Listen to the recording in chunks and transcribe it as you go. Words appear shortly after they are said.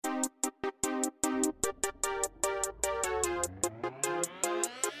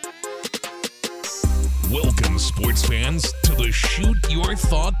Welcome, sports fans, to the Shoot Your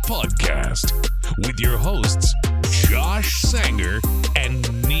Thought podcast with your hosts, Josh Sanger and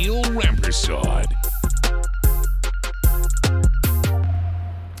Neil Rampersad.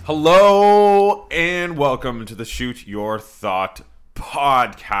 Hello and welcome to the Shoot Your Thought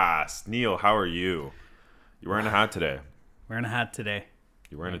podcast. Neil, how are you? You're wearing a hat today. Wearing a hat today.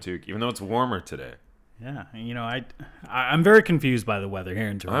 You're wearing a toque, even though it's warmer today. Yeah, I'm very confused by the weather here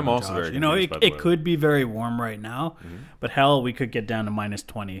in Toronto. I'm also Josh. very confused by the it weather. could be very warm right now, but hell, we could get down to minus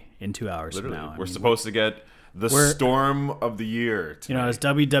 20 in 2 hours Literally, from now. we're supposed to get the storm of the year tonight. As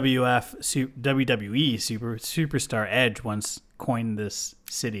WWE superstar Edge once coined this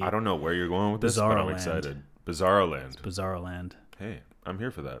city. I don't know where you're going with this, but I'm Bizarro excited. Bizarro Land. Bizarro land. Hey, I'm here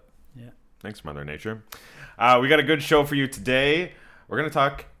for that. Yeah. Thanks, Mother Nature. We got a good show for you today. We're gonna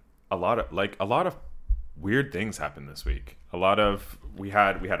talk a lot of weird things happened this week. We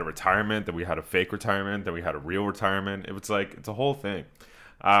had a retirement, then we had a fake retirement, then we had a real retirement. It's a whole thing.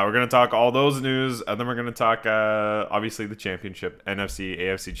 We're gonna talk all those news, and then we're gonna talk obviously the championship, NFC,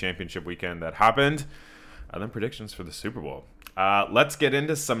 AFC championship weekend that happened, and then predictions for the Super Bowl. Let's get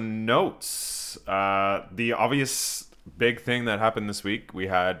into some notes. The obvious big thing that happened this week, we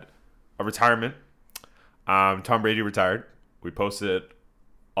had a retirement. Tom Brady retired. We posted it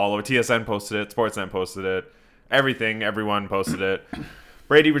all over. TSN posted it. Sportsnet posted it. Everyone posted it.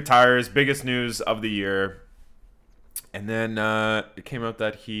 Brady retires. Biggest news of the year. And then it came out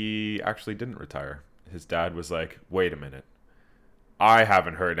that he actually didn't retire. His dad was like, wait a minute. I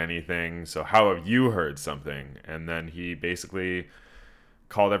haven't heard anything. So how have you heard something? And then he basically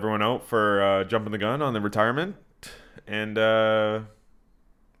called everyone out for jumping the gun on the retirement. And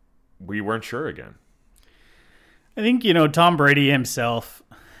we weren't sure again. I think, Tom Brady himself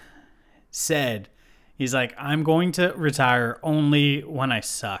said, he's like, I'm going to retire only when I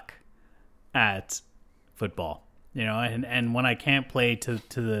suck at football, and when I can't play to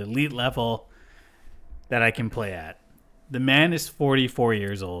the elite level that I can play at. The man is 44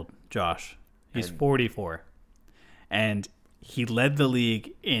 years old, Josh. He's 44. And he led the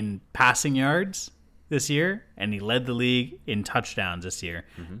league in passing yards this year, and he led the league in touchdowns this year.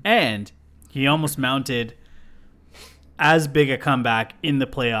 Mm-hmm. And he almost mounted as big a comeback in the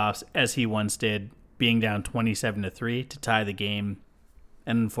playoffs as he once did, being down 27-3 to tie the game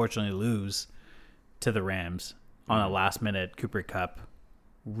and unfortunately lose to the Rams on a last-minute Cooper Kupp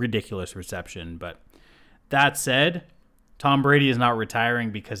ridiculous reception. But that said, Tom Brady is not retiring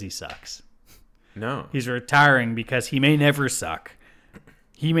because he sucks. No. He's retiring because he may never suck.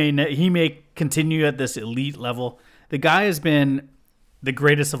 He may continue at this elite level. The guy has been the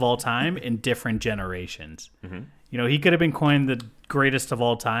greatest of all time in different generations. Mm-hmm. He could have been coined the greatest of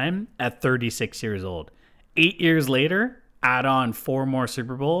all time at 36 years old. 8 years later, add on 4 more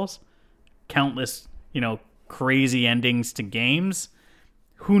Super Bowls, countless, crazy endings to games.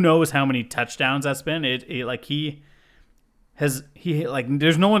 Who knows how many touchdowns that's been? There's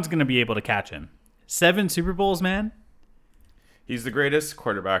no one's going to be able to catch him. 7 Super Bowls, man. He's the greatest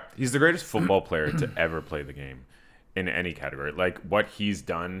quarterback. He's the greatest football player to ever play the game in any category. Like what he's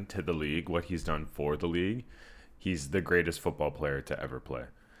done to the league, what he's done for the league. He's the greatest football player to ever play.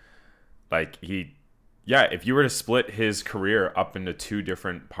 If you were to split his career up into 2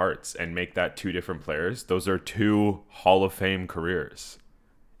 different parts and make that 2 different players, those are 2 Hall of Fame careers.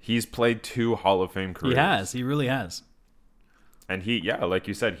 He's played 2 Hall of Fame careers. He has. He really has. And like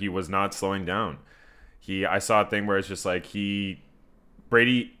you said, he was not slowing down. I saw a thing where it's just like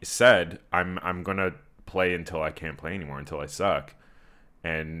Brady said, I'm going to play until I can't play anymore, until I suck.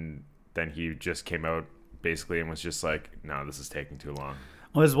 And then he just came out basically and was just like, no, this is taking too long.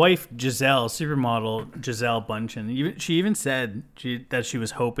 Well, his wife, Gisele, supermodel Gisele Bundchen, she even said that she was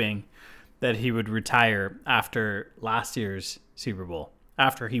hoping that he would retire after last year's Super Bowl,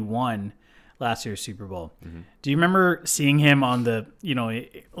 after he won last year's Super Bowl. Mm-hmm. Do you remember seeing him on the,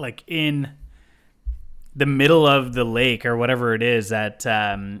 in the middle of the lake or whatever it is that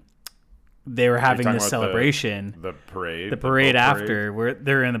they were having this celebration? The parade. The parade after, where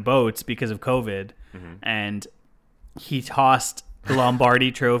they're in the boats because of COVID. Mm-hmm. And he tossed the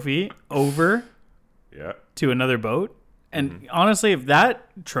Lombardi trophy over to another boat. And honestly, if that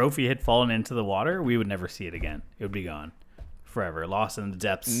trophy had fallen into the water, we would never see it again. It would be gone forever, lost in the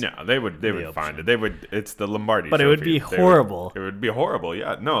depths. No, they would find it. It's the Lombardi but trophy. It would be horrible. It would be horrible.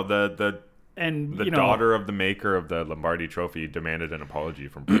 Yeah. No, the daughter of the maker of the Lombardi trophy demanded an apology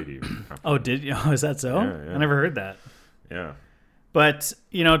from Brady. Oh, did you? Oh, is that so? Yeah. I never heard that. Yeah. But,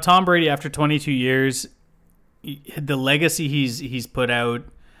 Tom Brady, after 22 years, the legacy he's put out,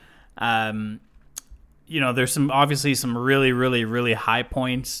 there's obviously some really, really, really high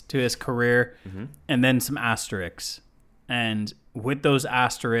points to his career, and then some asterisks. And with those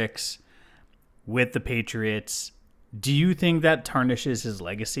asterisks, with the Patriots, do you think that tarnishes his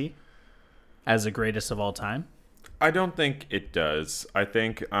legacy as the greatest of all time? I don't think it does. I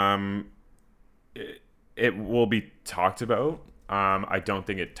think it will be talked about. I don't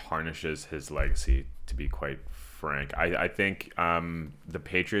think it tarnishes his legacy, to be quite frank. I think the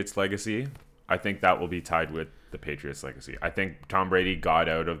Patriots' legacy, I think that will be tied with the Patriots' legacy. I think Tom Brady got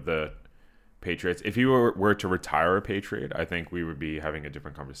out of the Patriots. If he were to retire a Patriot, I think we would be having a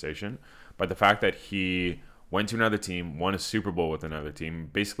different conversation. But the fact that he went to another team, won a Super Bowl with another team,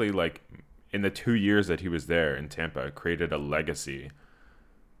 basically like in the 2 years that he was there in Tampa, created a legacy.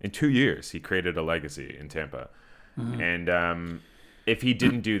 In 2 years, he created a legacy in Tampa. And if he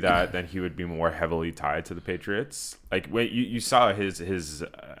didn't do that, then he would be more heavily tied to the Patriots. Like when you saw his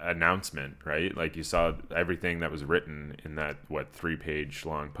announcement, right? Like you saw everything that was written in that 3-page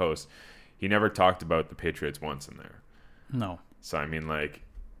long post. He never talked about the Patriots once in there. No. So I mean, like,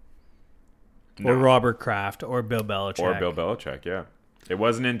 or Robert Kraft or Bill Belichick. Yeah. It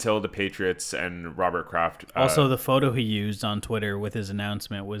wasn't until the Patriots and Robert Kraft. Also, the photo he used on Twitter with his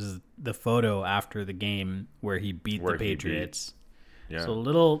announcement was the photo after the game where he beat the Patriots. Yeah.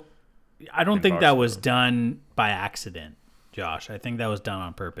 So I don't think that was done by accident, Josh. I think that was done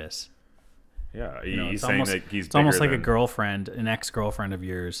on purpose. Yeah, he's saying that he's. It's almost like an ex-girlfriend of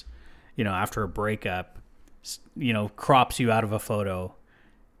yours, after a breakup, crops you out of a photo,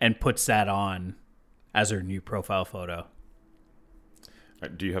 and puts that on as her new profile photo.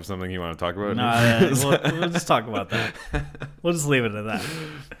 Do you have something you want to talk about? No, we'll just talk about that. We'll just leave it at that.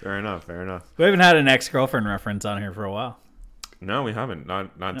 Fair enough. We haven't had an ex-girlfriend reference on here for a while. No, we haven't.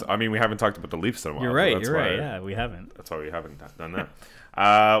 Not. No. I mean, we haven't talked about the Leafs in a while. You're right. Yeah, we haven't. That's why we haven't done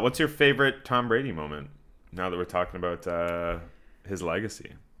that. What's your favorite Tom Brady moment? Now that we're talking about his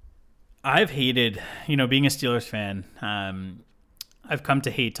legacy, I've hated, being a Steelers fan. I've come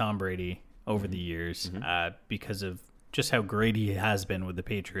to hate Tom Brady over the years because of just how great he has been with the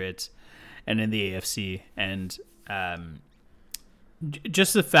Patriots and in the AFC, and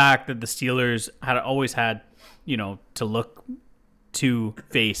just the fact that the Steelers had always had, to look to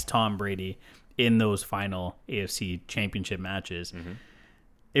face Tom Brady in those final AFC championship matches.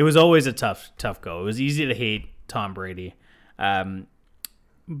 It was always a tough go. It was easy to hate Tom Brady. But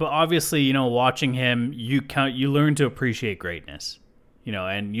obviously, watching him, you learn to appreciate greatness,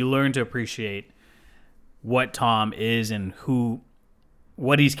 and you learn to appreciate what Tom is and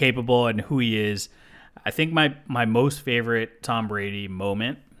what he's capable and who he is. I think my most favorite Tom Brady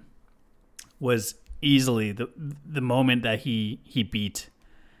moment was easily the moment that he beat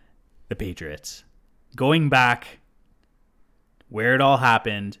the Patriots. Going back where it all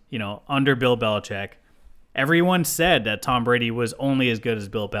happened, under Bill Belichick, everyone said that Tom Brady was only as good as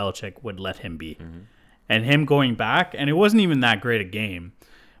Bill Belichick would let him be. And him going back, and it wasn't even that great a game.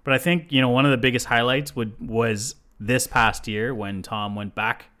 But I think, one of the biggest highlights was this past year when Tom went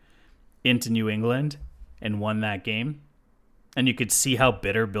back into New England and won that game. And you could see how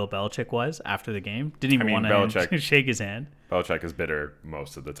bitter Bill Belichick was after the game. Didn't even want to shake his hand. Belichick is bitter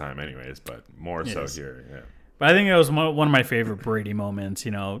most of the time anyways, but more so here. Yeah. But I think it was one of my favorite Brady moments,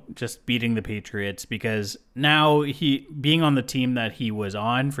 just beating the Patriots, because now being on the team that he was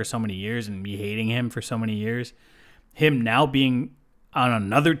on for so many years and me hating him for so many years, him now being on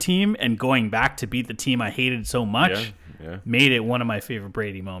another team and going back to beat the team I hated so much made it one of my favorite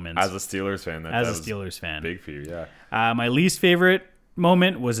Brady moments. As a Steelers fan. Big for you, yeah. My least favorite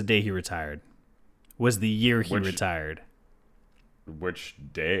moment was the day he retired. Was the year he retired. Which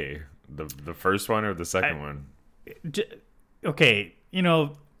day? The first one or the second one? Okay,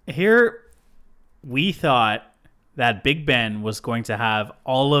 here we thought that Big Ben was going to have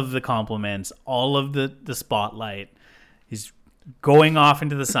all of the compliments, all of the spotlight. He's going off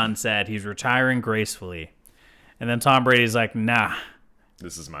into the sunset. He's retiring gracefully. And then Tom Brady's like, nah.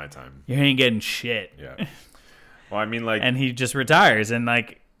 This is my time. You ain't getting shit. Yeah. Well, I mean, like... And he just retires. And,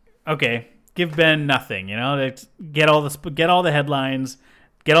 like, okay, give Ben nothing, Get all the headlines,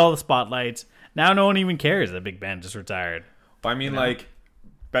 get all the spotlights. Now no one even cares that Big Ben just retired. Well, I mean, like,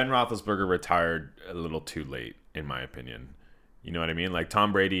 Ben Roethlisberger retired a little too late, in my opinion. You know what I mean? Like,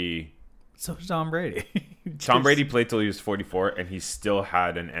 Tom Brady... So did Tom Brady. Tom Brady played till he was 44, and he still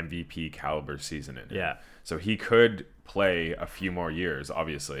had an MVP caliber season in him. Yeah. So he could play a few more years,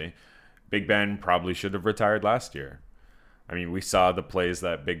 obviously. Big Ben probably should have retired last year. I mean, we saw the plays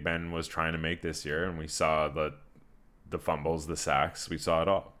that Big Ben was trying to make this year, and we saw the fumbles, the sacks. We saw it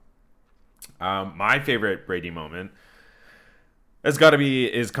all. My favorite Brady moment, It's got to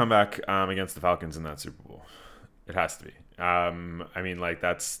be his comeback against the Falcons in that Super Bowl. It has to be. I mean, like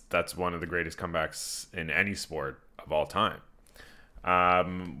that's one of the greatest comebacks in any sport of all time.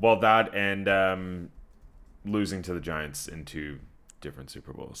 Well, that and losing to the Giants in 2 different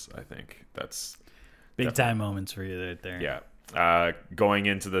Super Bowls. I think that's Big time moments for you right there. yeah. Going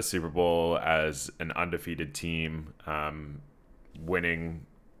into the Super Bowl as an undefeated team, winning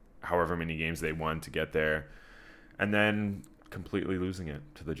however many games they won to get there, and then completely losing it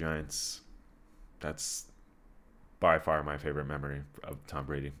to the Giants. That's by far my favorite memory of Tom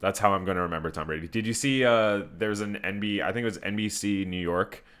Brady. That's how I'm going to remember Tom Brady. Did you see there's an I think it was NBC New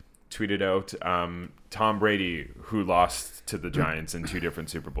York tweeted out Tom Brady, who lost to the Giants in 2 different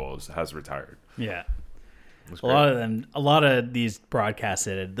Super Bowls, has retired. Yeah. A lot of these broadcasts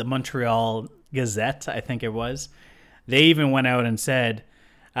did it. The Montreal Gazette, I think it was, they even went out and said,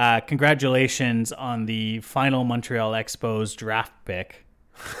 congratulations on the final Montreal Expos draft pick.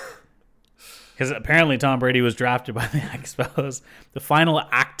 Because apparently Tom Brady was drafted by the Expos, the final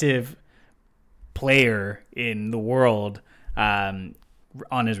active player in the world on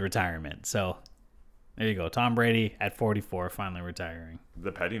his retirement. So there you go. Tom Brady at 44, finally retiring.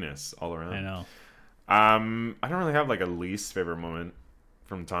 The pettiness all around. I know. I don't really have like a least favorite moment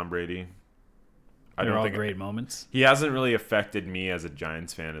from Tom Brady. They're all great moments. He hasn't really affected me as a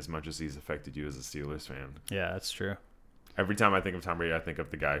Giants fan as much as he's affected you as a Steelers fan. Yeah, that's true. Every time I think of Tom Brady, I think of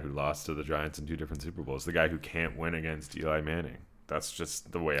the guy who lost to the Giants in 2 different Super Bowls, the guy who can't win against Eli Manning. That's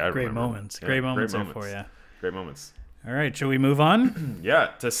just the way I Great remember. moments. Yeah, great moments for you. Great moments. All right, shall we move on?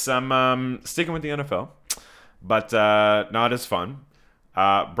 Yeah, to some sticking with the NFL, but not as fun.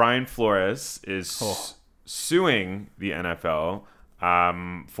 Brian Flores is suing the NFL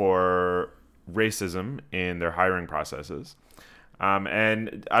for racism in their hiring processes.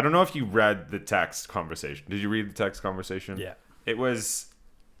 And I don't know if you read the text conversation. Did you read the text conversation? Yeah. It was,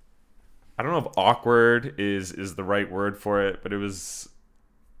 I don't know if awkward is the right word for it, but it was,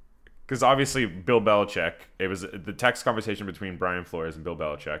 because obviously Bill Belichick, it was the text conversation between Brian Flores and Bill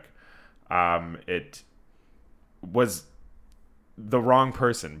Belichick. It was the wrong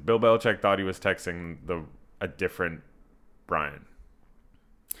person. Bill Belichick thought he was texting a different Brian.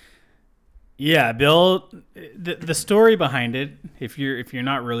 Yeah, Bill. The story behind it, if you're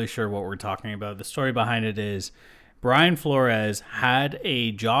not really sure what we're talking about, the story behind it is Brian Flores had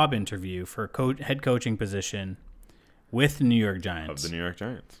a job interview for a head coaching position with the New York Giants. Of the New York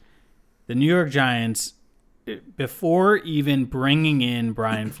Giants. The New York Giants, before even bringing in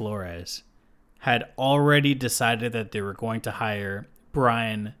Brian Flores, had already decided that they were going to hire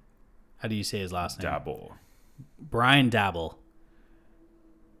Brian. How do you say his last name? Dabble. Brian Dabble.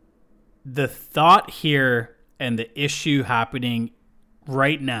 The thought here and the issue happening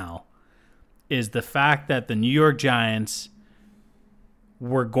right now is the fact that the New York Giants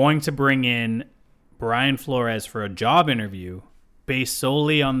were going to bring in Brian Flores for a job interview based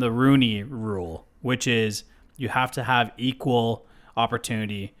solely on the Rooney rule, which is you have to have equal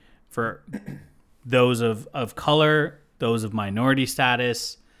opportunity for those of color, those of minority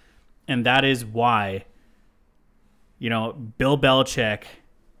status. And that is why, Bill Belichick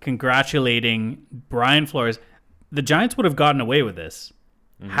congratulating Brian Flores. The Giants would have gotten away with this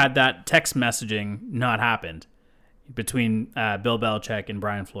had that text messaging not happened between Bill Belichick and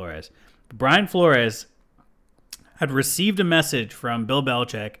Brian Flores. Brian Flores had received a message from Bill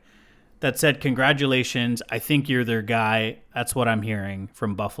Belichick that said, "Congratulations, I think you're their guy." That's what I'm hearing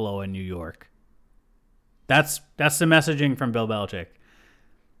from Buffalo and New York. That's the messaging from Bill Belichick.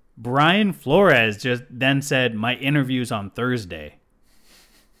 Brian Flores just then said, "My interview's on Thursday."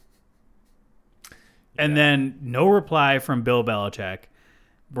 And then no reply from Bill Belichick.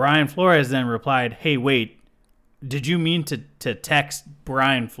 Brian Flores then replied, "Hey, wait, did you mean to text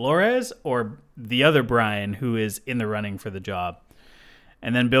Brian Flores or the other Brian who is in the running for the job?"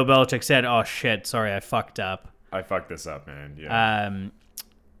 And then Bill Belichick said, "Oh, shit, sorry, I fucked up. I fucked this up, man." Yeah.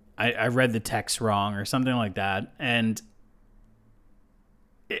 I read the text wrong or something like that. And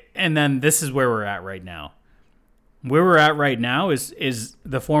then this is where we're at right now. Where we're at right now is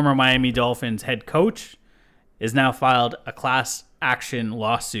the former Miami Dolphins head coach is now filed a class action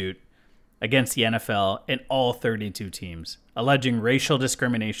lawsuit against the NFL and all 32 teams, alleging racial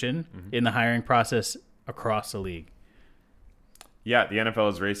discrimination in the hiring process across the league. Yeah, the NFL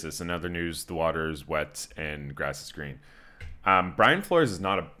is racist. In other news, the water is wet and grass is green. Brian Flores is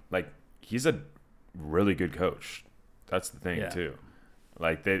he's a really good coach. That's the thing, too.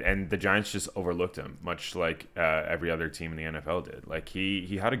 And the Giants just overlooked him, much like every other team in the NFL did. Like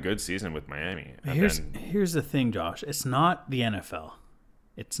he had a good season with Miami. Here's the thing, Josh. It's not the NFL.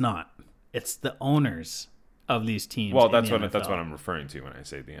 It's not. It's the owners of these teams. Well, in that's the what NFL. I'm referring to when I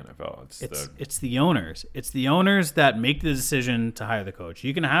say the NFL. It's the owners. It's the owners that make the decision to hire the coach.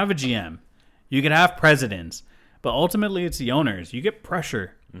 You can have a GM, you can have presidents, but ultimately it's the owners. You get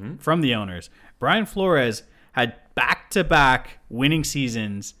pressure from the owners. Brian Flores had back-to-back winning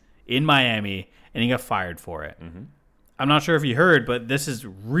seasons in Miami, and he got fired for it. I'm not sure if you heard, but this is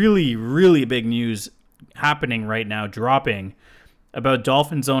really, really big news happening right now, dropping about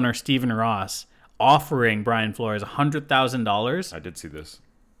Dolphins owner Stephen Ross offering Brian Flores $100,000 I did see this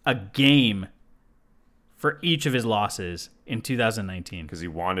a game for each of his losses in 2019. because he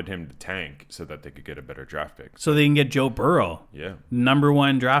wanted him to tank so that they could get a better draft pick. So they can get Joe Burrow, Yeah. number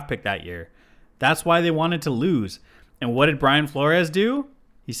 1 draft pick that year. That's why they wanted to lose. And what did Brian Flores do?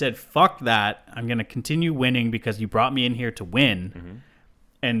 He said, fuck that. I'm going to continue winning because you brought me in here to win.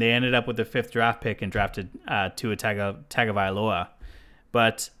 And they ended up with the 5th draft pick and drafted Tua Tagovailoa.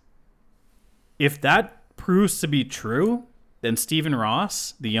 But if that proves to be true, then Stephen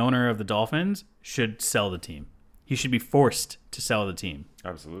Ross, the owner of the Dolphins, should sell the team. He should be forced to sell the team.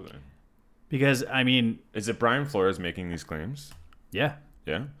 Absolutely. Because, I mean, Is it Brian Flores making these claims? yeah.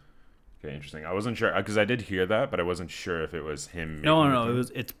 Yeah. Okay, interesting. I wasn't sure because I did hear that, but I wasn't sure if it was him. No.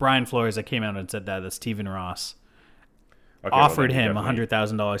 It's Brian Flores that came out and said that Stephen Ross Okay, well, offered then he him definitely-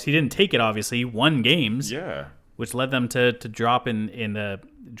 $100,000. He didn't take it, obviously. He won games, Yeah. which led them to drop in the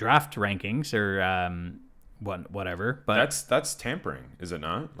draft rankings or whatever. But That's tampering, is it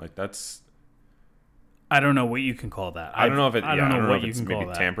not? Like that's I don't know what you can call that. I don't know if it. I yeah, don't know know what if you it's can maybe call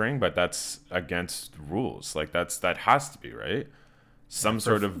that. tampering, but that's against rules. Like that has to be right. Some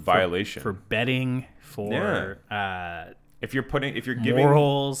sort of violation. For betting, for if you're giving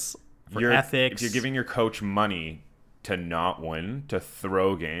morals, for ethics. if you're giving your coach money to not win, to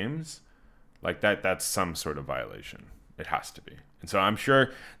throw games, like that's some sort of violation. It has to be. And so I'm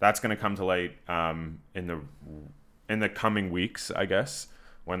sure that's going to come to light in the coming weeks, I guess,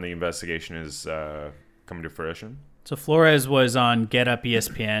 when the investigation is coming to fruition. So Flores was on Get Up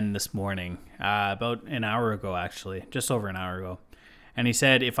ESPN this morning, about an hour ago, actually, just over an hour ago. And he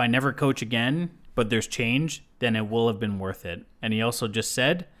said, if I never coach again, but there's change, then it will have been worth it. And he also just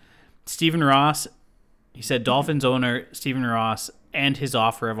said, he said Dolphins owner Stephen Ross and his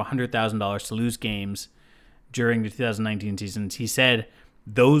offer of $100,000 to lose games during the 2019 season, he said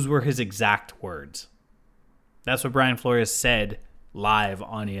those were his exact words. That's what Brian Flores said live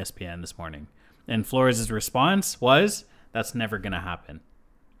on ESPN this morning. And Flores' response was, that's never going to happen.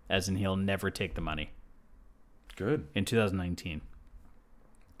 As in, he'll never take the money Good. in 2019.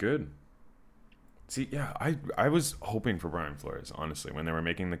 Good. See, yeah, I was hoping for Brian Flores, honestly, when they were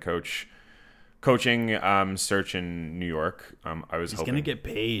making the coaching search in New York. I was He's hoping going to get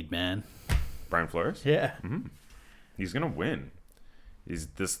paid, man. Brian Flores. Yeah. He's gonna win.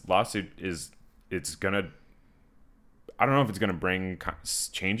 This lawsuit it's gonna. I don't know if it's gonna bring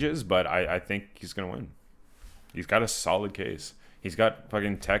changes, but I think he's gonna win. He's got a solid case. He's got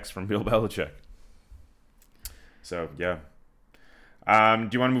fucking text from Bill Belichick. So yeah. Do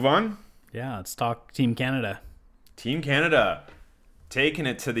you want to move on? Yeah, let's talk Team Canada. Team Canada taking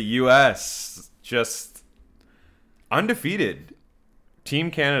it to the U.S. Just undefeated.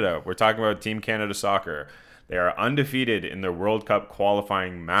 Team Canada. We're talking about Team Canada soccer. They are undefeated in their World Cup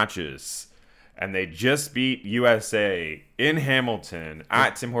qualifying matches. And they just beat USA in Hamilton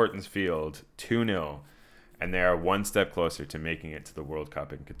at Tim Hortons Field 2-0. And they are one step closer to making it to the World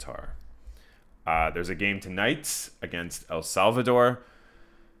Cup in Qatar. There's a game tonight against El Salvador.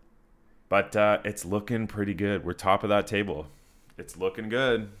 But it's looking pretty good. We're top of that table. It's looking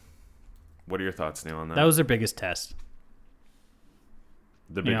good. What are your thoughts, Neil, on that? That was their biggest test.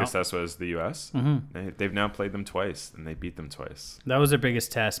 The biggest test was the U.S. Mm-hmm. They've now played them twice, and they beat them twice. That was their biggest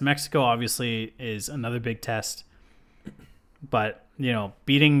test. Mexico obviously is another big test. But,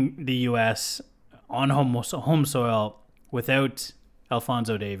 beating the U.S. on home soil without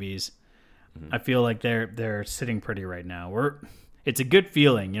Alphonso Davies, I feel like they're sitting pretty right now. It's a good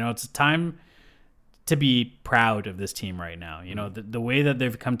feeling. It's a time to be proud of this team right now. The way that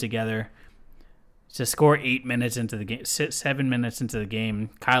they've come together to score 8 minutes into the game, 7 minutes into the game.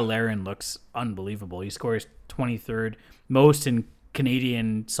 Kyle Larin looks unbelievable. He scores 23rd most in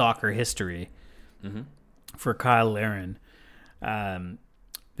Canadian soccer history for Kyle Larin.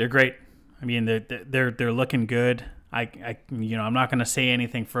 They're great. I mean, they're looking good. I'm not going to say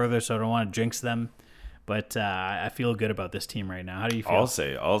anything further, so I don't want to jinx them. But I feel good about this team right now. How do you feel?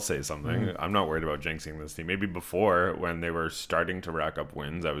 I'll say something. I'm not worried about jinxing this team. Maybe before, when they were starting to rack up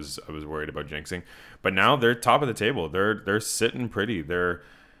wins, I was worried about jinxing. But now they're top of the table. They're sitting pretty.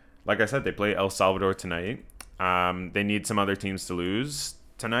 Like I said, they play El Salvador tonight. They need some other teams to lose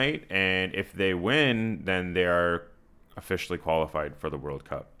tonight, and if they win, then they are officially qualified for the World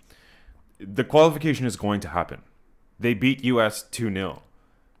Cup. The qualification is going to happen. They beat US 2-0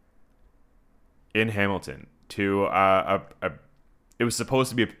 in Hamilton to it was supposed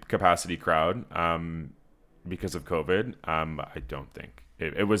to be a capacity crowd because of COVID. I don't think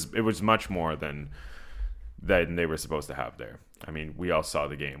it was much more than they were supposed to have there. I mean, we all saw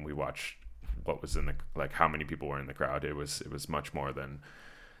the game. We watched what was in the how many people were in the crowd. It was much more than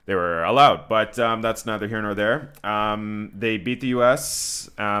they were allowed. But that's neither here nor there. They beat the US.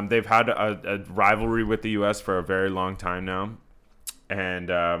 They've had a rivalry with the US for a very long time now, and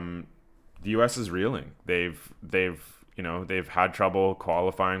the US is reeling. They've had trouble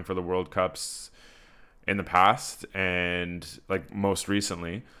qualifying for the World Cups in the past, and like most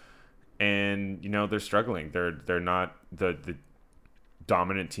recently, and they're struggling. They're not the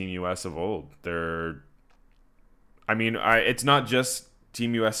dominant Team US of old. It's not just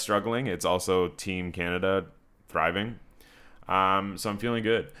Team US struggling, it's also Team Canada thriving. So I'm feeling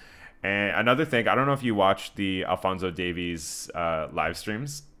good. And another thing, I don't know if you watched the Alphonso Davies live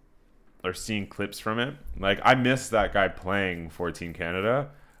streams or seeing clips from it. Like, I miss that guy playing for Team Canada,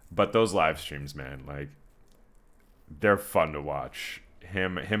 but those live streams, man, like, they're fun to watch.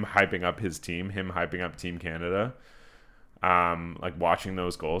 Him hyping up his team, him hyping up Team Canada. Like watching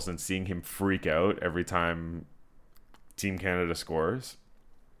those goals and seeing him freak out every time Team Canada scores.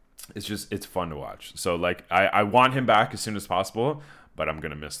 It's fun to watch. So like I want him back as soon as possible, but I'm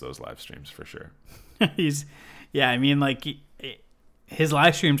gonna miss those live streams for sure. His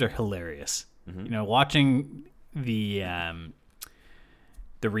live streams are hilarious. Mm-hmm. Watching the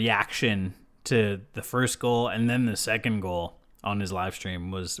reaction to the first goal and then the second goal on his live stream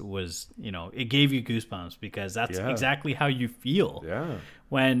was it gave you goosebumps, because that's exactly how you feel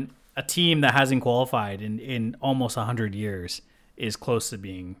when a team that hasn't qualified in almost 100 years is close to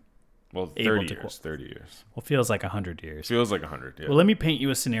being 30 years. Well, feels like 100 years. Feels like 100, yeah. Well, let me paint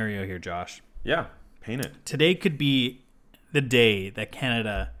you a scenario here, Josh. Yeah, paint it. Today could be the day that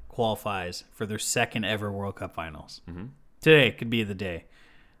Canada qualifies for their second ever World Cup finals. Mm-hmm. Today could be the day.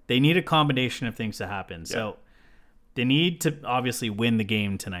 They need a combination of things to happen. Yeah. So they need to obviously win the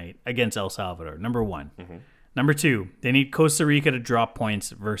game tonight against El Salvador, number one. Mm-hmm. Number two, they need Costa Rica to drop points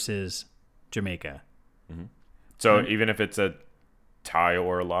versus Jamaica. Mm-hmm. So even if it's a tie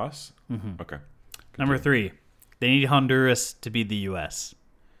or a loss? Mm-hmm. Okay. Number three, they need Honduras to beat the U.S.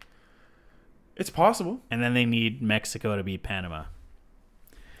 It's possible. And then they need Mexico to beat Panama.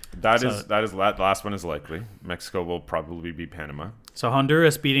 That last one is likely. Mexico will probably beat Panama. So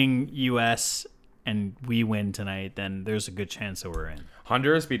Honduras beating U.S. and we win tonight, then there's a good chance that we're in.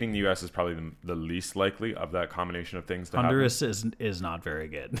 Honduras beating the U.S. is probably the least likely of that combination of things to Honduras happen. is not very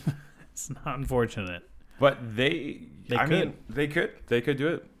good. It's not unfortunate. But they could do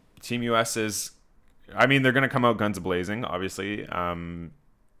it. Team U.S. is, they're going to come out guns blazing, obviously,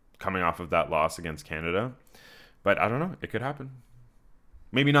 coming off of that loss against Canada. But I don't know. It could happen.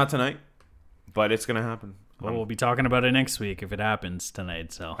 Maybe not tonight, but it's going to happen. Well, we'll be talking about it next week if it happens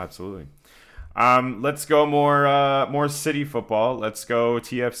tonight. So absolutely. Let's go more city football. Let's go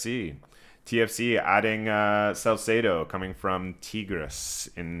TFC. TFC adding Salcedo coming from Tigres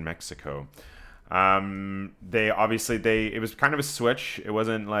in Mexico. It was kind of a switch. It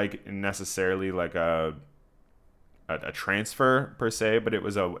wasn't like necessarily like a transfer per se, but it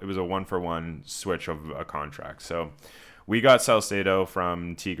was a 1-for-1 switch of a contract. So we got Salcedo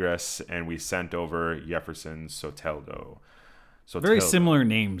from Tigres and we sent over Jefferson Soteldo. Very similar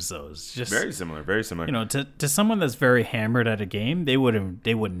names, those. Just very similar. To someone that's very hammered at a game, they wouldn't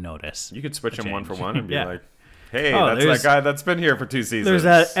notice. You could switch him 1-for-1 and be like, "Hey, that's that guy that's been here for 2 seasons." There's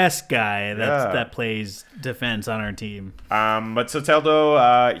that S guy that plays defense on our team. But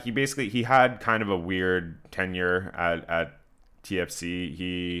Soteldo, he had kind of a weird tenure at TFC.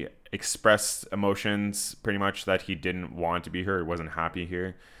 He expressed emotions pretty much that he didn't want to be here. He wasn't happy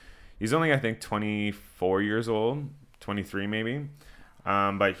here. He's only, I think, 24 years old. 23 maybe,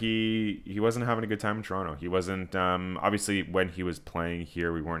 but he wasn't having a good time in Toronto. He wasn't obviously when he was playing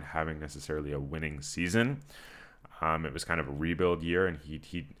here, we weren't having necessarily a winning season. It was kind of a rebuild year, and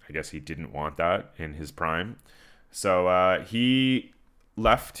he I guess he didn't want that in his prime, so he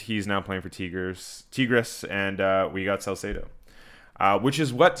left. He's now playing for Tigres, and we got Salcedo, which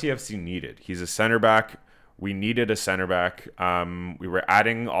is what TFC needed. He's a center back. We needed a center back. We were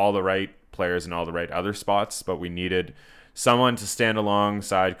adding all the right players in all the right other spots, but we needed someone to stand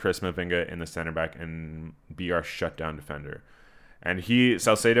alongside Chris Mavinga in the center back and be our shutdown defender. And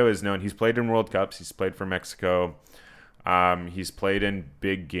Salcedo is known. He's played in World Cups. He's played for Mexico. He's played in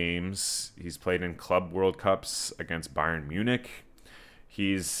big games. He's played in Club World Cups against Bayern Munich.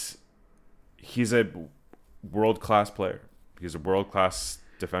 He's a world-class player. He's a world-class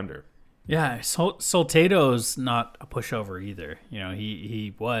defender. Yeah, Soltato's not a pushover either. You know,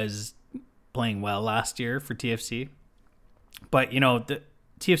 he was playing well last year for TFC. But, you know, the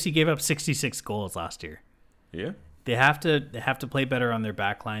TFC gave up 66 goals last year. Yeah. They have to play better on their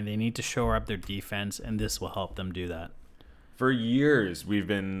back line. They need to shore up their defense, and this will help them do that. For years, we've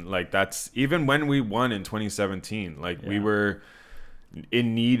been like, that's even when we won in 2017, like we were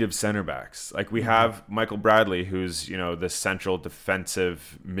in need of center backs. Like we have Michael Bradley, who's, you know, the central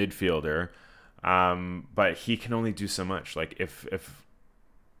defensive midfielder. But he can only do so much. Like if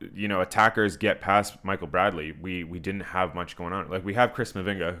you know, attackers get past Michael Bradley, we didn't have much going on. Like we have Chris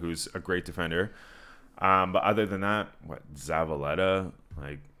Mavinga, who's a great defender. But other than that, Zavaleta,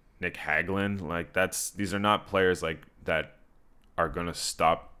 like Nick Hagelin, like these are not players like that are going to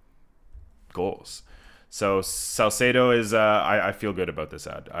stop goals. So Salcedo is, I feel good about this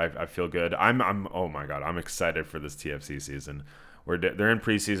ad. I feel good. I'm oh my God, I'm excited for this TFC season. They're in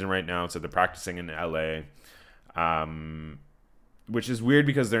preseason right now, so they're practicing in LA. Which is weird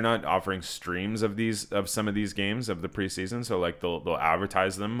because they're not offering streams of some of these games of the preseason. So like they'll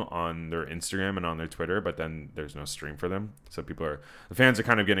advertise them on their Instagram and on their Twitter, but then there's no stream for them. So the fans are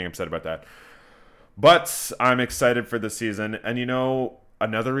kind of getting upset about that. But I'm excited for this season. And you know,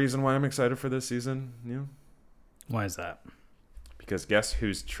 another reason why I'm excited for this season, Why is that? Because guess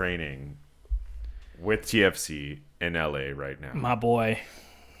who's training with TFC in LA right now? My boy.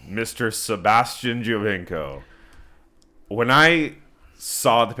 Mr. Sebastian Giovinco. When I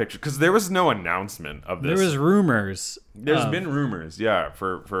saw the picture, because there was no announcement of this. There was rumors. There's been rumors, yeah,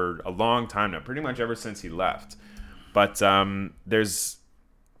 for a long time now, pretty much ever since he left. But there's,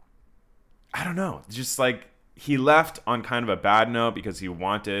 I don't know, just like he left on kind of a bad note because he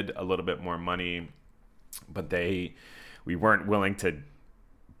wanted a little bit more money, but we weren't willing to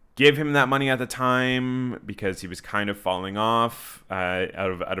give him that money at the time because he was kind of falling off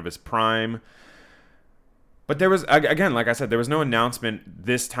out of his prime. But there was, again, like I said, there was no announcement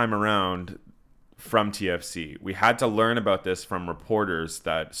this time around from TFC. We had to learn about this from reporters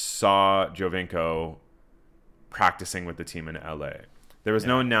that saw Giovinco practicing with the team in LA. There was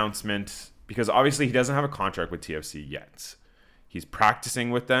no announcement because obviously he doesn't have a contract with TFC yet. He's practicing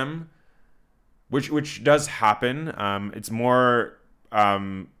with them, which does happen. It's more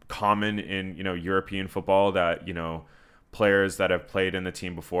common in, you know, European football that, you know, players that have played in the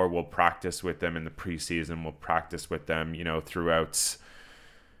team before will practice with them in the preseason, will practice with them, you know, throughout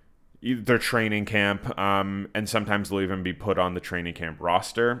their training camp. And sometimes they'll even be put on the training camp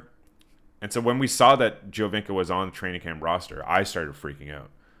roster. And so when we saw that Giovinco was on the training camp roster, I started freaking out.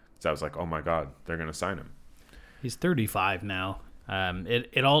 So I was like, oh my God, they're going to sign him. He's 35 now.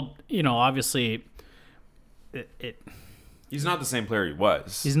 It all, you know, obviously He's not the same player he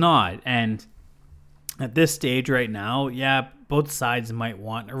was. He's not. And at this stage right now, yeah, both sides might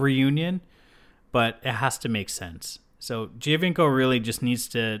want a reunion, but it has to make sense. So Giovinco really just needs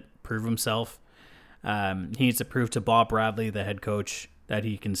to prove himself. He needs to prove to Bob Bradley, the head coach, that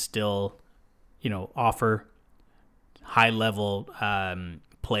he can still, you know, offer high-level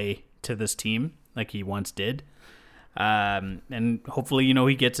play to this team like he once did. And hopefully, you know,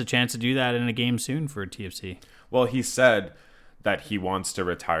 he gets a chance to do that in a game soon for TFC. Well, he said that he wants to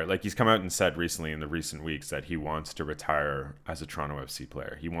retire. Like, he's come out and said recently in the recent weeks that he wants to retire as a Toronto FC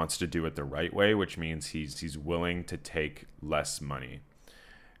player. He wants to do it the right way, which means he's willing to take less money.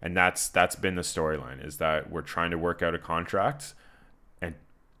 And that's been the storyline, is that we're trying to work out a contract, and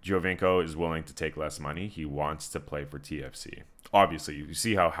Giovinco is willing to take less money. He wants to play for TFC. Obviously, you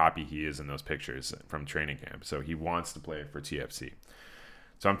see how happy he is in those pictures from training camp. So he wants to play for TFC.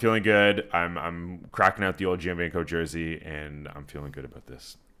 So I'm feeling good. I'm cracking out the old Giovinco jersey, and I'm feeling good about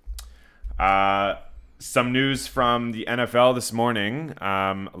this. Some news from the NFL this morning.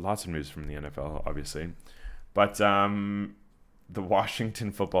 Lots of news from the NFL, obviously. But the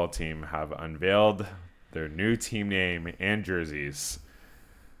Washington football team have unveiled their new team name and jerseys.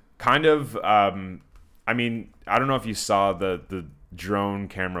 Kind of, I mean, I don't know if you saw the drone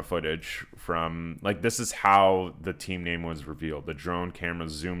camera footage from, like, this is how the team name was revealed. The drone camera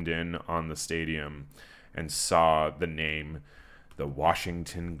zoomed in on the stadium and saw the name, the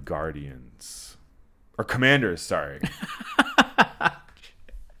Washington Guardians. Or Commanders, sorry.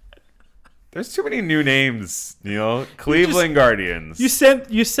 There's too many new names, Neil. Cleveland Guardians. You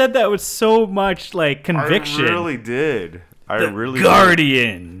said that with so much, like, conviction. I really did.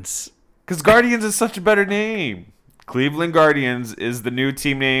 Guardians. Because Guardians is such a better name. Cleveland Guardians is the new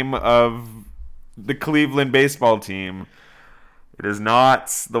team name of the Cleveland baseball team. It is not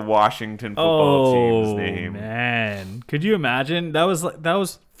the Washington football team's name. Man, could you imagine? That was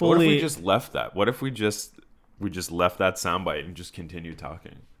fully. What if we just left that? What if we just left that soundbite and just continued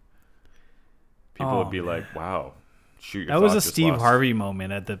talking? People would be like, "Wow, shoot your That was thought a just Steve lost." Harvey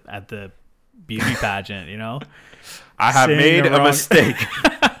moment at the beauty pageant, you know? I have saying made the a wrong- mistake.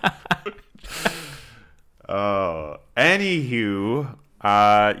 Anywho,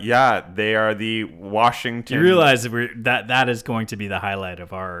 yeah, they are the Washington. You realize that is going to be the highlight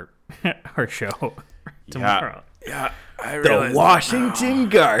of our show tomorrow. Yeah, I The realize Washington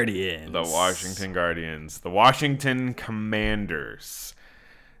Guardians. the Washington Guardians, the Washington Commanders.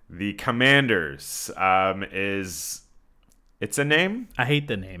 The Commanders it's a name? I hate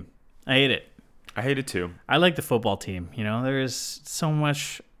the name. I hate it. I hate it too. I like the football team. You know, there is so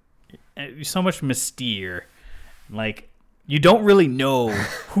much mystere. Like, you don't really know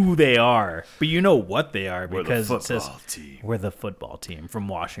who they are, but you know what they are because it says team. we're the football team from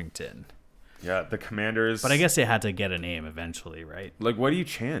Washington. Yeah, the Commanders. But I guess they had to get a name eventually, right? Like, what do you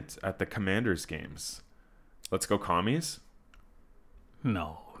chant at the Commanders games? Let's go commies.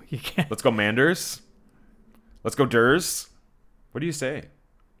 No, you can't. Let's go Manders. Let's go Durs. What do you say?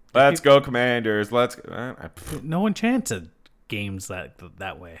 Let's go Commanders. Let's. No one chants at games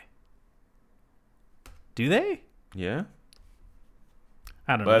that way. Do they? Yeah.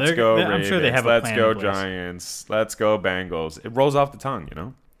 I don't know. Let's go Ravens. I'm sure they have a Let's plan go in place. Giants. Let's go Bengals. It rolls off the tongue, you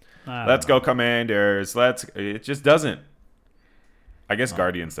know. I don't Let's know. go Commanders. It just doesn't. I guess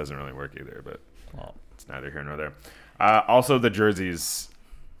Guardians doesn't really work either, but Well, it's neither here nor there. Also, the jerseys.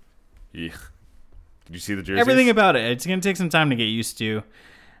 Eek. Did you see the jerseys? everything about it. It's going to take some time to get used to.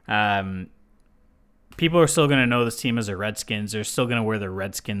 People are still going to know this team as the Redskins. They're still going to wear their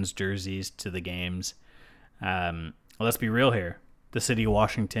Redskins jerseys to the games. Let's be real here. The city of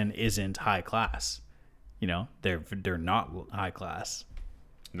Washington isn't high class. You know, they're not high class.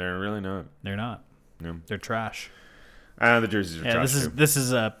 They're really not. They're not. No. They're trash. The jerseys are Yeah, trash too. this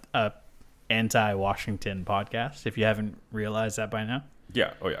is a anti-Washington podcast. If you haven't realized that by now.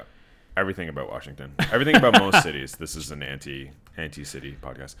 Yeah. Oh yeah. Everything about Washington. Everything about most cities. This is an anti-city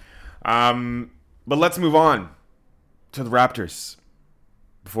podcast. But let's move on to the Raptors.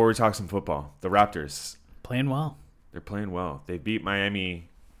 Before we talk some football, the Raptors. Playing well. They're playing well. They beat Miami,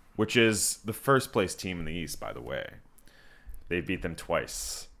 which is the first place team in the East, by the way. They beat them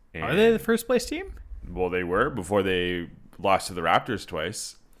twice. Are they the first place team? Well, they were before they lost to the Raptors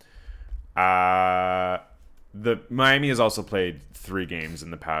twice. The Miami has also played 3 games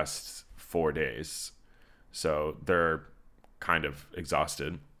in the past 4 days, so they're kind of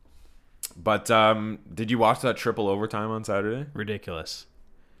exhausted. But did you watch that triple overtime on Saturday? Ridiculous.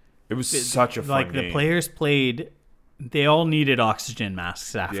 It was such a fun Like game. the players played, they all needed oxygen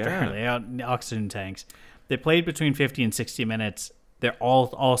masks after. Yeah. They had oxygen tanks. They played between 50 and 60 minutes. They're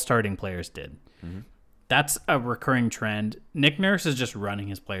all starting players did. Mm-hmm. That's a recurring trend. Nick Nurse is just running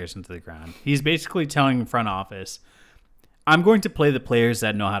his players into the ground. He's basically telling the front office, I'm going to play the players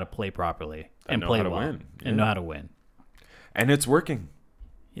that know how to play properly and know play how to well win. Yeah. and know how to win. And it's working.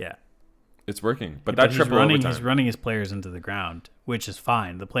 Yeah. It's working. But that But triple overtime. he's running his players into the ground, which is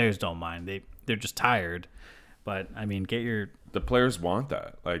fine. The players don't mind. They're just tired. But I mean, The players want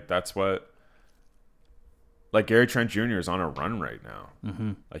that. Like, that's what. Like, Gary Trent Jr. is on a run right now.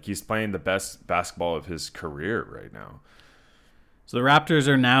 Mm-hmm. Like, he's playing the best basketball of his career right now. So the Raptors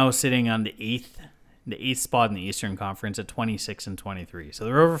are now sitting on the eighth spot in the Eastern Conference at 26 and 23. So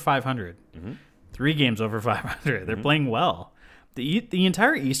they're over 500. Mm-hmm. 3 games over 500. They're playing well. The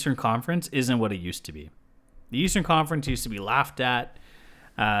entire Eastern Conference isn't what it used to be. The Eastern Conference used to be laughed at.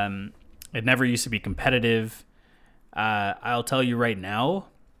 It never used to be competitive. I'll tell you right now,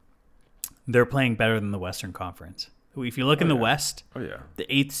 they're playing better than the Western Conference. If you look in the West, Oh, yeah. the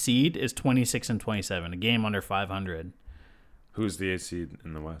 8th seed is 26 and 27, a game under 500. Who's the 8th seed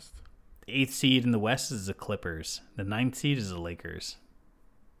in the West? The 8th seed in the West is the Clippers. The 9th seed is the Lakers.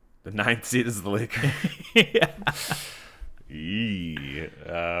 The 9th seed is the Lakers. Yeah. The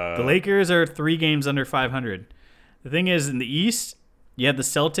The Lakers are 3 games under 500. The thing is, in the East, you have the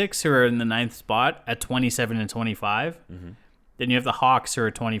Celtics, who are in the 9th spot at 27 and 25. Mm-hmm. Then you have the Hawks, who are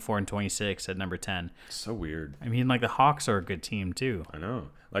 24 and 26 at number 10. So weird. I mean, like, the Hawks are a good team, too. I know.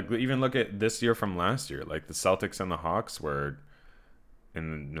 Like, even look at this year from last year. Like, the Celtics and the Hawks were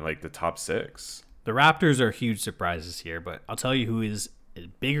in, like, the top 6. The Raptors are huge surprises here, but I'll tell you who is a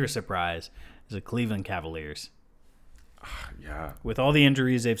bigger surprise is the Cleveland Cavaliers. Yeah. With all the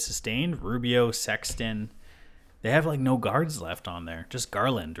injuries they've sustained, Rubio, Sexton, they have, like, no guards left on there. Just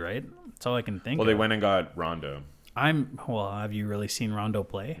Garland, right? That's all I can think Well, of. they went and got Rondo. Have you really seen Rondo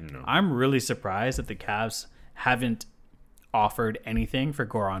play? No. I'm really surprised that the Cavs haven't offered anything for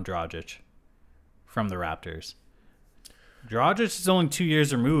Goran Dragic from the Raptors. Dragic is only 2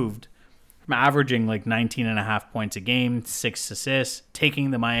 years removed from averaging like 19.5 points a game, 6 assists,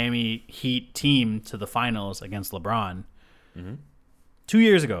 taking the Miami Heat team to the finals against LeBron. 2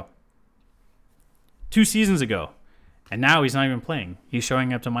 years ago. 2 seasons ago. And now he's not even playing. He's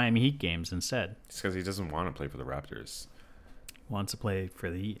showing up to Miami Heat games instead. It's because he doesn't want to play for the Raptors. Wants to play for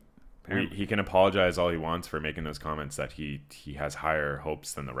the Heat. He can apologize all he wants for making those comments that he has higher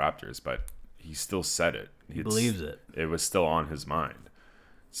hopes than the Raptors, but he still said it. He believes it. It was still on his mind.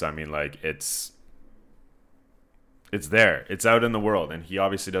 So, I mean, like, it's there. It's out in the world, and he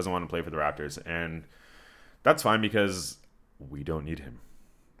obviously doesn't want to play for the Raptors, and that's fine because we don't need him.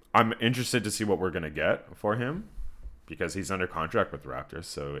 I'm interested to see what we're going to get for him because he's under contract with the Raptors,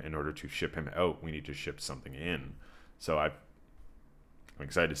 so in order to ship him out, we need to ship something in. So I'm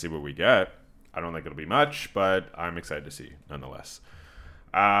excited to see what we get. I don't think it'll be much, but I'm excited to see nonetheless.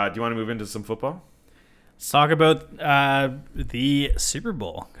 Do you want to move into some football? Let's talk about the Super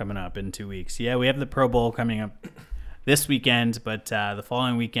Bowl coming up in 2 weeks. Yeah, we have the Pro Bowl coming up this weekend, but the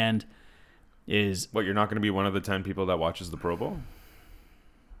following weekend is... What, you're not going to be one of the 10 people that watches the Pro Bowl?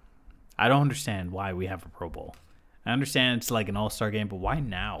 I don't understand why we have a Pro Bowl. I understand it's like an all-star game, but why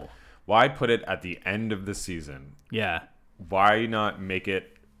now? Why put it at the end of the season? Yeah. Why not make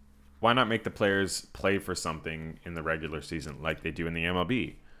the players play for something in the regular season like they do in the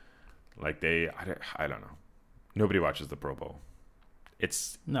MLB? Like I don't know. Nobody watches the Pro Bowl.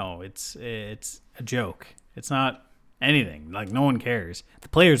 It's a joke. It's not anything. Like, no one cares. The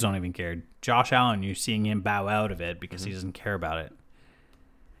players don't even care. Josh Allen, you're seeing him bow out of it because he doesn't care about it.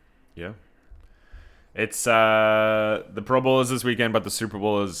 Yeah. It's the Pro Bowl is this weekend, but the Super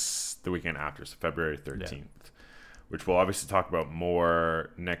Bowl is the weekend after, so February 13th, which we'll obviously talk about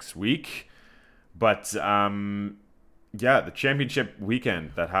more next week. But the championship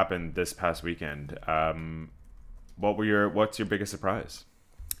weekend that happened this past weekend. What's your biggest surprise?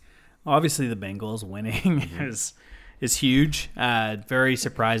 Obviously, the Bengals winning is huge. Very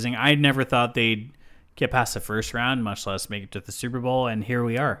surprising. I never thought they'd get past the first round, much less make it to the Super Bowl, and here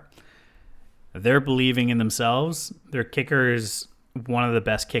we are. They're believing in themselves. Their kicker is one of the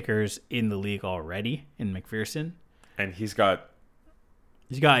best kickers in the league already, in McPherson. And he's got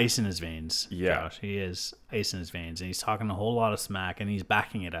ice in his veins. Yeah. Josh. He is ice in his veins, and he's talking a whole lot of smack, and he's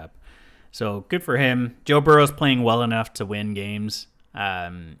backing it up. So good for him. Joe Burrow's playing well enough to win games.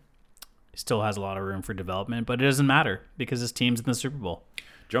 Still has a lot of room for development, but it doesn't matter because his team's in the Super Bowl.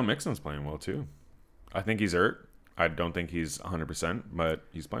 Joe Mixon's playing well too. I think he's hurt. I don't think he's 100%, but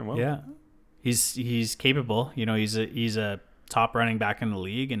he's playing well. Yeah. He's capable. You know, he's a top running back in the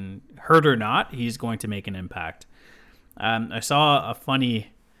league, and hurt or not, he's going to make an impact. I saw a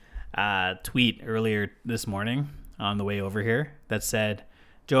funny tweet earlier this morning on the way over here that said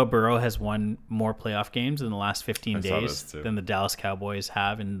Joe Burrow has won more playoff games in the last 15 days than the Dallas Cowboys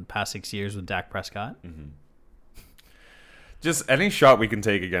have in the past 6 years with Dak Prescott. Mm-hmm. Just any shot we can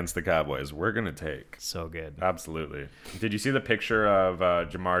take against the Cowboys, we're going to take. So good. Absolutely. Did you see the picture of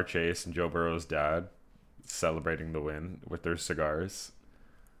Jamar Chase and Joe Burrow's dad celebrating the win with their cigars?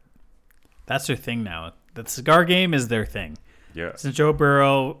 That's their thing now. The cigar game is their thing. Yeah. Since Joe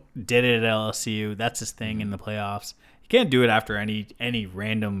Burrow did it at LSU, that's his thing in the playoffs. You can't do it after any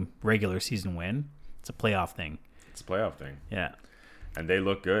random regular season win. It's a playoff thing. It's a playoff thing. Yeah. And they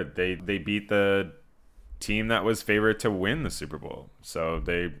look good. They beat the team that was favored to win the Super Bowl. So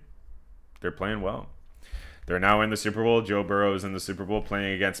they're playing well. They're now in the Super Bowl. Joe Burrow is in the Super Bowl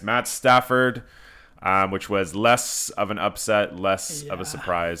playing against Matt Stafford, which was less of an upset, less of a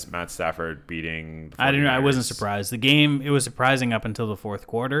surprise. Matt Stafford beating the 49ers. I wasn't surprised. The game, it was surprising up until the fourth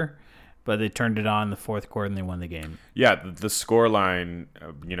quarter, but they turned it on in the fourth quarter and they won the game. Yeah, the score line,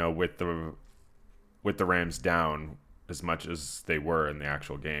 with the Rams down as much as they were in the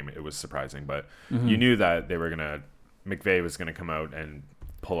actual game, it was surprising. But you knew that McVay was gonna come out and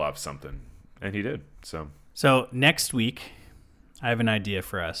pull off something, and he did. So next week, I have an idea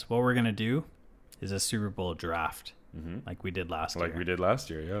for us. What we're gonna do is a Super Bowl draft, like we did last year. Like we did last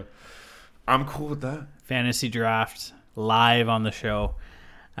year, yeah. I'm cool with that. Fantasy draft live on the show,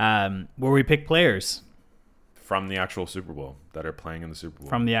 where we pick players from the actual Super Bowl that are playing in the Super Bowl.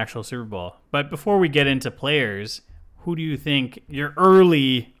 From the actual Super Bowl. But before we get into players, who do you think, your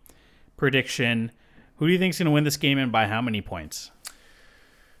early prediction, who do you think is going to win this game and by how many points?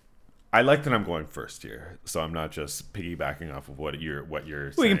 I like that I'm going first here, so I'm not just piggybacking off of what you're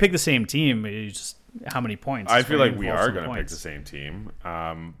saying. We can pick the same team, it's just how many points. I feel like we are going to pick the same team,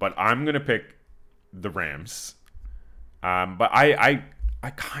 but I'm going to pick the Rams. But I I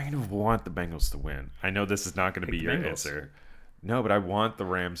kind of want the Bengals to win. I know this is not going to be your answer. No, but I want the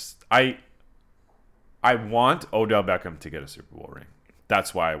Rams. I want Odell Beckham to get a Super Bowl ring.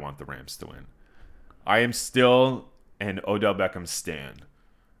 That's why I want the Rams to win. I am still an Odell Beckham stan.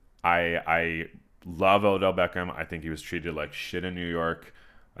 I love Odell Beckham. I think he was treated like shit in New York.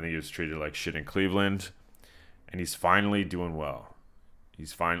 I think he was treated like shit in Cleveland. And he's finally doing well.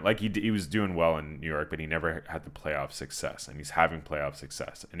 He's fine. Like he was doing well in New York, but he never had the playoff success. And he's having playoff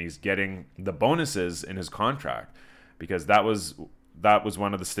success. And he's getting the bonuses in his contract, because that was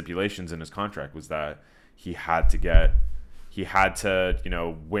one of the stipulations in his contract, was that he had to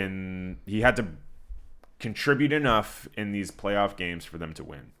contribute enough in these playoff games for them to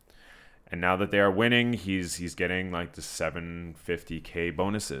win. And now that they are winning, he's getting like the $750K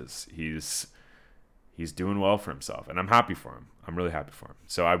bonuses. He's doing well for himself, and I'm happy for him. I'm really happy for him.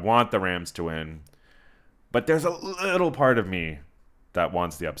 So I want the Rams to win, but there's a little part of me that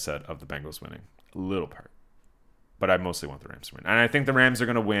wants the upset of the Bengals winning. A little part. But I mostly want the Rams to win. And I think the Rams are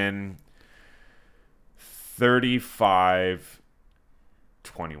going to win 35-21.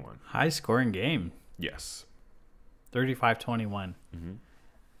 High scoring game. Yes. 35-21. Mm-hmm.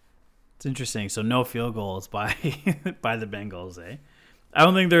 It's interesting. So no field goals by by the Bengals, eh? I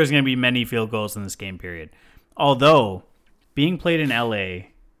don't think there's going to be many field goals in this game period. Although, being played in LA,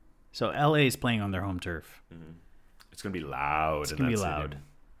 so LA is playing on their home turf. Mm-hmm. It's going to be loud. It's going to be loud.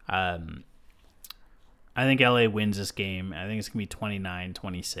 I think LA wins this game. I think it's going to be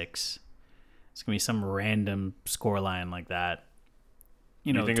 29-26. It's going to be some random scoreline like that.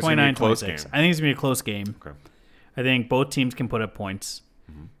 You know, 29-26. I think it's going to be a close game. Okay. I think both teams can put up points.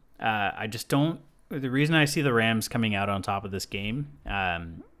 Mm-hmm. I just don't. The reason I see the Rams coming out on top of this game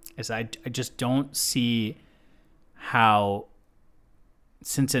is I just don't see how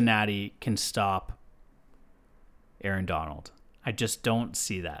Cincinnati can stop Aaron Donald. I just don't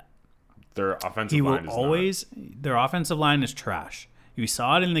see that. Their offensive line is their offensive line is trash. You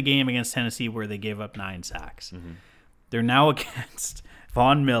saw it in the game against Tennessee where they gave up 9 sacks. Mm-hmm. They're now against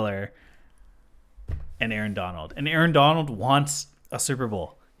Von Miller and Aaron Donald. And Aaron Donald wants a Super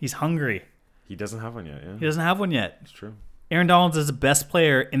Bowl. He's hungry. He doesn't have one yet, yeah. He doesn't have one yet. It's true. Aaron Donald is the best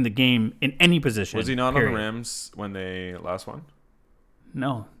player in the game in any position. Was he not on the Rams when they last won?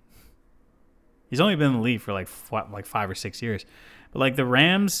 No. He's only been in the league for like 5 or 6 years. But like the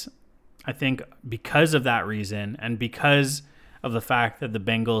Rams, I think because of that reason and because of the fact that the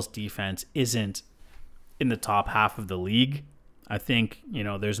Bengals defense isn't in the top half of the league, I think, you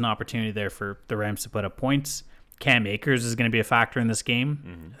know, there's an opportunity there for the Rams to put up points. Cam Akers is going to be a factor in this game.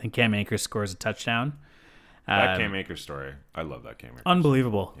 Mm-hmm. I think Cam Akers scores a touchdown. That Cam Akers story. I love that Cam Akers.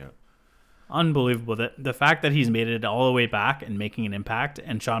 Unbelievable. Yeah. Unbelievable. The fact that he's made it all the way back and making an impact,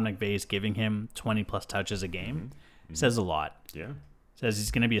 and Sean McVay is giving him 20-plus touches a game, mm-hmm. Mm-hmm. says a lot. Yeah. Says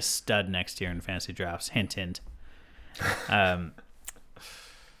he's going to be a stud next year in fantasy drafts. Hint, hint. But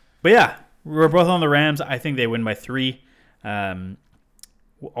yeah, we're both on the Rams. I think they win by 3.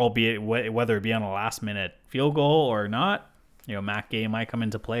 Albeit whether it be on a last-minute field goal or not. You know, Matt Gay might come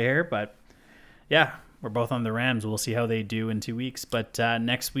into play here. But, yeah, we're both on the Rams. We'll see how they do in 2 weeks. But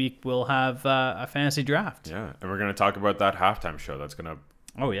next week we'll have a fantasy draft. Yeah, and we're going to talk about that halftime show that's going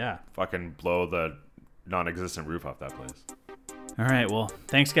to fucking blow the non-existent roof off that place. All right, well,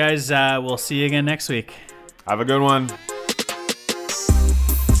 thanks, guys. We'll see you again next week. Have a good one.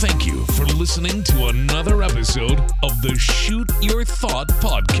 Thank you for listening to another episode of the Shoot Your Thought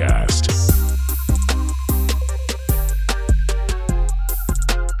podcast.